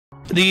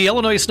The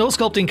Illinois Snow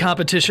Sculpting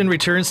Competition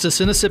returns to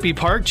Sinisippi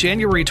Park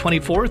January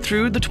 24th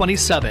through the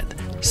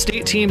 27th.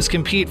 State teams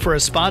compete for a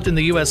spot in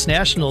the U.S.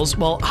 Nationals,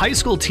 while high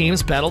school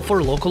teams battle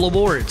for local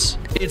awards.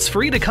 It's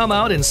free to come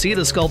out and see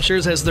the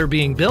sculptures as they're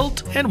being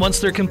built and once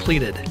they're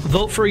completed.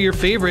 Vote for your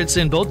favorites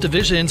in both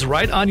divisions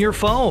right on your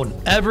phone.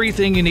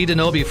 Everything you need to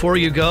know before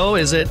you go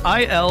is at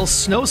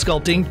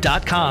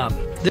ilsnowsculpting.com.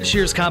 This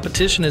year's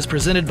competition is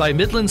presented by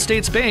Midland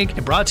States Bank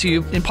and brought to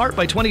you in part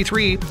by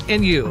 23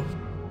 and you.